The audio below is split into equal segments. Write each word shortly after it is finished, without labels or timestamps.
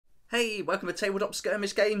Hey, welcome to Tabletop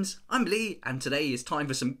Skirmish Games. I'm Lee, and today is time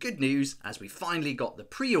for some good news as we finally got the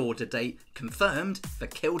pre-order date confirmed for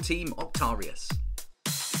Kill Team Octarius.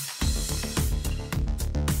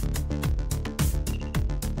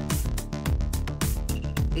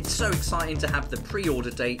 It's so exciting to have the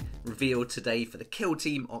pre-order date revealed today for the Kill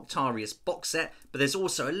Team Octarius box set, but there's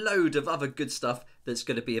also a load of other good stuff that's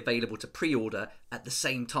going to be available to pre-order at the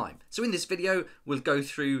same time. So in this video, we'll go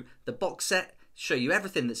through the box set, show you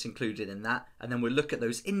everything that's included in that, and then we'll look at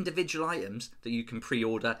those individual items that you can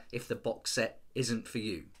pre-order if the box set isn't for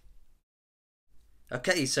you.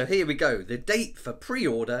 Okay, so here we go. The date for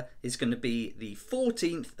pre-order is going to be the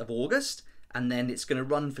 14th of August, and then it's going to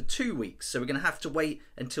run for 2 weeks. So we're going to have to wait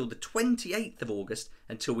until the 28th of August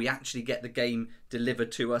until we actually get the game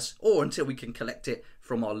delivered to us, or until we can collect it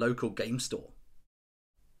from our local game store.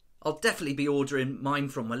 I'll definitely be ordering mine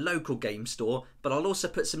from my local game store, but I'll also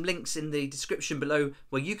put some links in the description below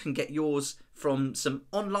where you can get yours from some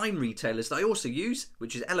online retailers that I also use,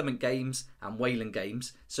 which is Element Games and Wayland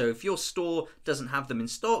Games. So if your store doesn't have them in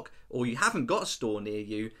stock, or you haven't got a store near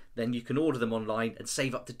you, then you can order them online and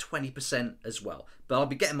save up to 20% as well. But I'll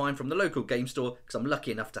be getting mine from the local game store because I'm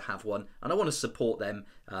lucky enough to have one and I want to support them.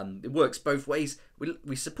 It works both ways.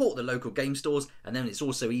 We support the local game stores, and then it's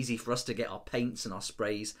also easy for us to get our paints and our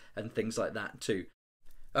sprays and things like that too.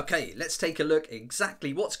 Okay, let's take a look at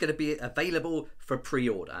exactly what's going to be available for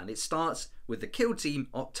pre-order, and it starts with the Kill Team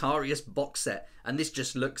Octarius box set, and this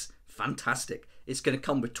just looks fantastic. It's going to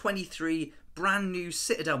come with 23 brand new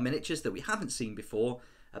Citadel miniatures that we haven't seen before,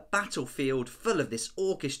 a battlefield full of this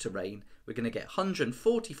orcish terrain. We're going to get a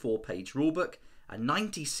 144-page rulebook, a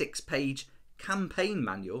 96-page campaign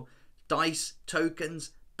manual, dice,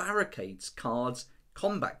 tokens, barricades, cards,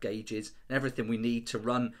 combat gauges, and everything we need to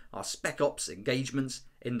run our Spec Ops engagements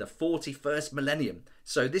in the 41st millennium.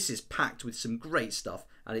 So this is packed with some great stuff,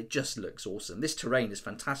 and it just looks awesome. This terrain is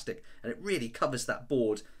fantastic, and it really covers that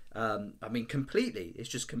board, completely. It's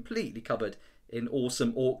just completely covered in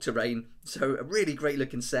awesome orc terrain. So a really great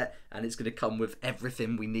looking set, and it's going to come with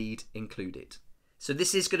everything we need included. So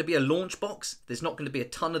this is going to be a launch box. There's not going to be a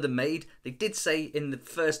ton of them made. They did say in the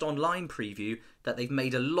first online preview that they've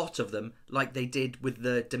made a lot of them, like they did with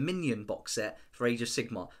the Dominion box set for Age of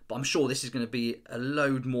Sigmar. But I'm sure this is going to be a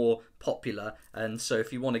load more popular. And so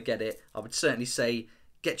if you want to get it, I would certainly say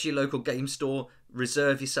get to your local game store,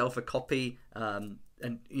 reserve yourself a copy. And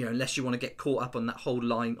unless you want to get caught up on that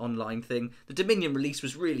whole online thing. The Dominion release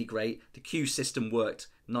was really great. The queue system worked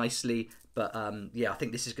nicely. But I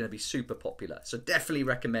think this is going to be super popular. So definitely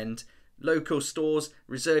recommend local stores,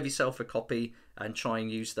 reserve yourself a copy, and try and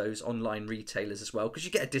use those online retailers as well, because you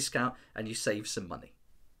get a discount and you save some money.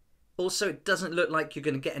 Also, it doesn't look like you're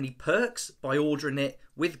going to get any perks by ordering it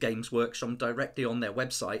with Games Workshop directly on their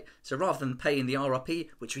website. So rather than paying the RRP,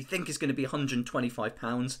 which we think is going to be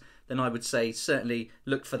 £125, then I would say certainly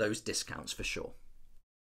look for those discounts for sure.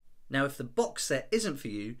 Now, if the box set isn't for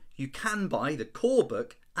you, you can buy the core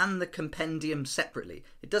book and the compendium separately.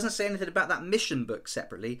 It doesn't say anything about that mission book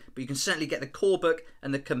separately, but you can certainly get the core book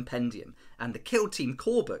and the compendium. And the Kill Team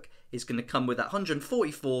core book is going to come with that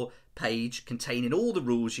 144 page containing all the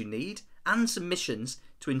rules you need and some missions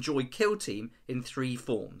to enjoy Kill Team in 3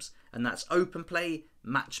 forms. And that's open play,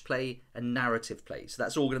 match play, and narrative play. So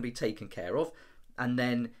that's all going to be taken care of. And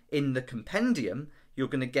then in the compendium, you're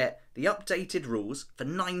going to get the updated rules for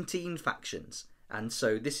 19 factions. And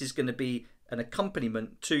so this is going to be an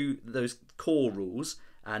accompaniment to those core rules.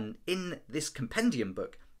 And in this compendium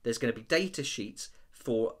book, there's going to be data sheets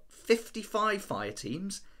for 55 fire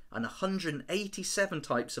teams and 187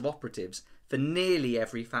 types of operatives for nearly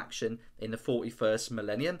every faction in the 41st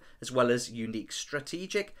millennium, as well as unique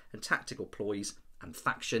strategic and tactical ploys and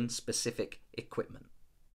faction-specific equipment.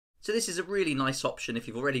 So this is a really nice option if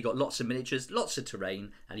you've already got lots of miniatures, lots of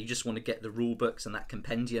terrain, and you just want to get the rule books and that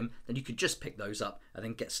compendium, then you could just pick those up and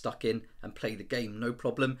then get stuck in and play the game, no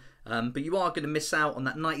problem. But you are going to miss out on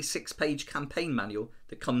that 96-page campaign manual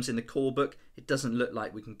that comes in the core book. It doesn't look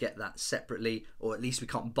like we can get that separately, or at least we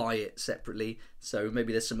can't buy it separately. So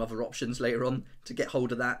maybe there's some other options later on to get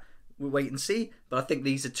hold of that. We'll wait and see. But I think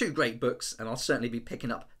these are 2 great books, and I'll certainly be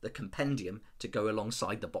picking up the compendium to go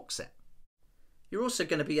alongside the box set. You're also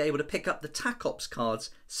going to be able to pick up the TAC Ops cards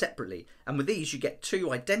separately, and with these you get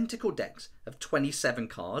 2 identical decks of 27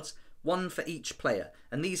 cards, 1 for each player,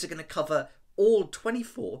 and these are going to cover all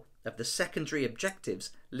 24 of the secondary objectives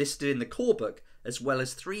listed in the core book, as well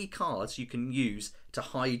as 3 cards you can use to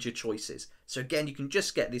hide your choices. So again, you can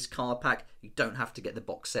just get this card pack, you don't have to get the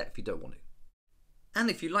box set if you don't want to. And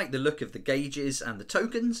if you like the look of the gauges and the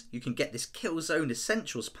tokens, you can get this Killzone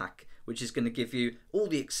Essentials pack which is going to give you all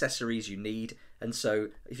the accessories you need. And so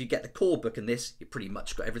if you get the core book and this, you pretty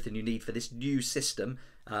much got everything you need for this new system.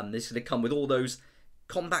 This is going to come with all those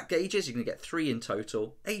combat gauges. You're going to get 3 in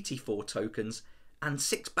total, 84 tokens, and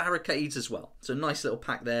 6 barricades as well. So nice little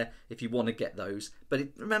pack there if you want to get those. But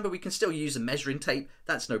remember, we can still use a measuring tape.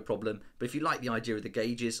 That's no problem. But if you like the idea of the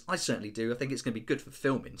gauges, I certainly do. I think it's going to be good for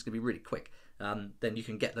filming. It's going to be really quick. Then you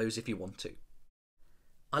can get those if you want to.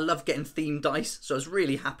 I love getting themed dice, so I was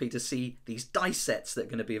really happy to see these dice sets that are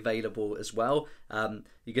going to be available as well.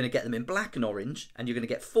 You're going to get them in black and orange, and you're going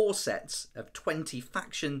to get 4 sets of 20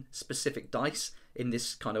 faction-specific dice in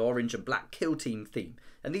this kind of orange and black kill team theme.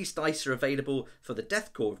 And these dice are available for the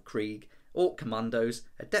Death Corps of Krieg, Orc Commandos,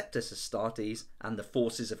 Adeptus Astartes, and the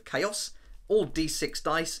Forces of Chaos. All D6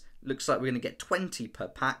 dice. Looks like we're going to get 20 per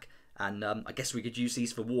pack. And I guess we could use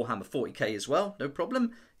these for Warhammer 40k as well, no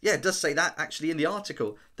problem. Yeah, it does say that actually in the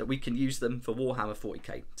article, that we can use them for Warhammer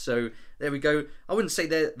 40k. So there we go. I wouldn't say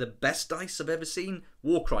they're the best dice I've ever seen.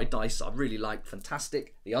 Warcry dice I really like,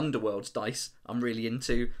 fantastic. The Underworld's dice I'm really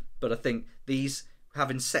into. But I think these,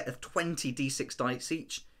 having a set of 20 D6 dice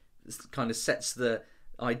each, kind of sets the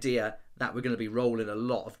idea that we're going to be rolling a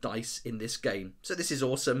lot of dice in this game. So this is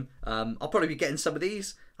awesome. I'll probably be getting some of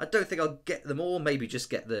these. I don't think I'll get them all. Maybe just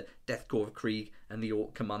get the Death Corps of Krieg and the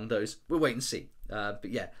Orc Commandos. We'll wait and see. But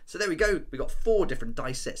yeah, so there we go. We've got 4 different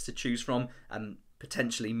dice sets to choose from, and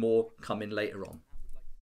potentially more coming later on.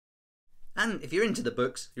 And if you're into the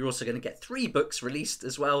books, you're also going to get 3 books released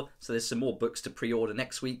as well. So there's some more books to pre-order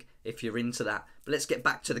next week if you're into that. But let's get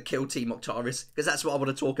back to the Kill Team Octarius, because that's what I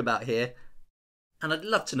want to talk about here. And I'd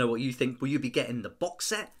love to know what you think. Will you be getting the box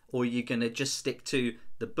set, or are you going to just stick to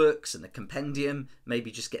the books and the compendium?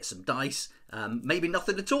 Maybe just get some dice, maybe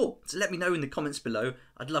nothing at all. So let me know in the comments below.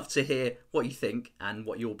 I'd love to hear what you think and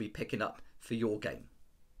what you'll be picking up for your game.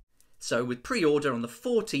 So with pre-order on the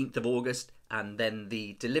 14th of August, and then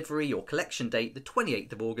the delivery or collection date, the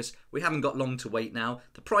 28th of August, we haven't got long to wait now.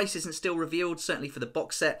 The price isn't still revealed, certainly for the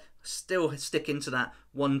box set. Still sticking to that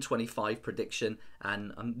 125 prediction,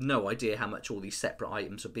 and no idea how much all these separate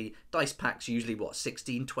items will be. Dice packs usually, what,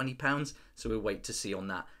 16, 20 pounds? So we'll wait to see on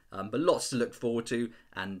that. But lots to look forward to,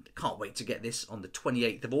 and can't wait to get this on the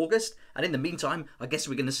 28th of August. And in the meantime, I guess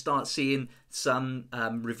we're going to start seeing some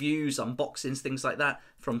reviews, unboxings, things like that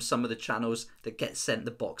from some of the channels that get sent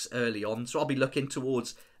the box early on. So I'll be looking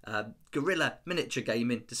towards Guerrilla Miniature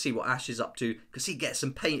Gaming to see what Ash is up to, because he gets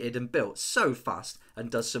them painted and built so fast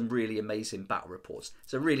and does some really amazing battle reports.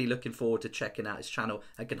 So really looking forward to checking out his channel,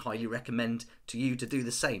 and can highly recommend to you to do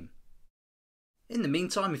the same. In the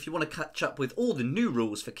meantime, if you want to catch up with all the new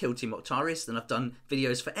rules for Kill Team Octarius, then I've done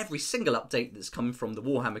videos for every single update that's come from the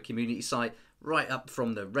Warhammer Community site, right up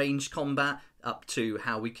from the ranged combat up to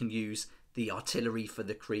how we can use the artillery for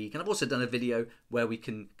the Krieg. And I've also done a video where we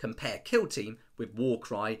can compare Kill Team with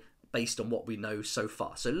Warcry based on what we know so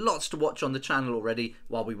far. So lots to watch on the channel already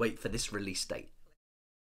while we wait for this release date.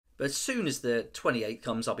 But as soon as the 28th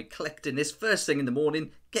comes, I'll be collecting this first thing in the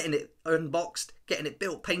morning, getting it unboxed, getting it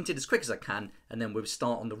built, painted as quick as I can, and then we'll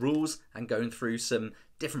start on the rules and going through some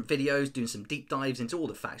different videos, doing some deep dives into all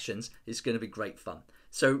the factions. It's going to be great fun.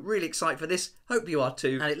 So really excited for this. Hope you are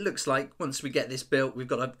too. And it looks like once we get this built, we've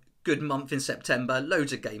got a good month in September,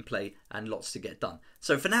 loads of gameplay and lots to get done.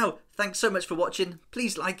 So for now, thanks so much for watching.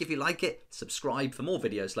 Please like if you like it, subscribe for more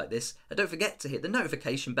videos like this, and don't forget to hit the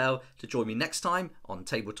notification bell to join me next time on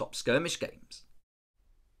Tabletop Skirmish Games.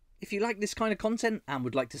 If you like this kind of content and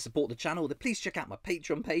would like to support the channel, then please check out my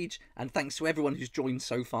Patreon page, and thanks to everyone who's joined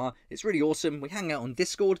so far. It's really awesome. We hang out on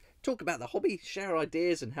Discord, talk about the hobby, share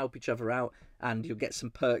ideas and help each other out, and you'll get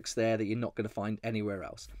some perks there that you're not going to find anywhere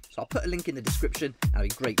else. So I'll put a link in the description, and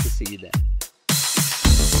it'll be great to see you there.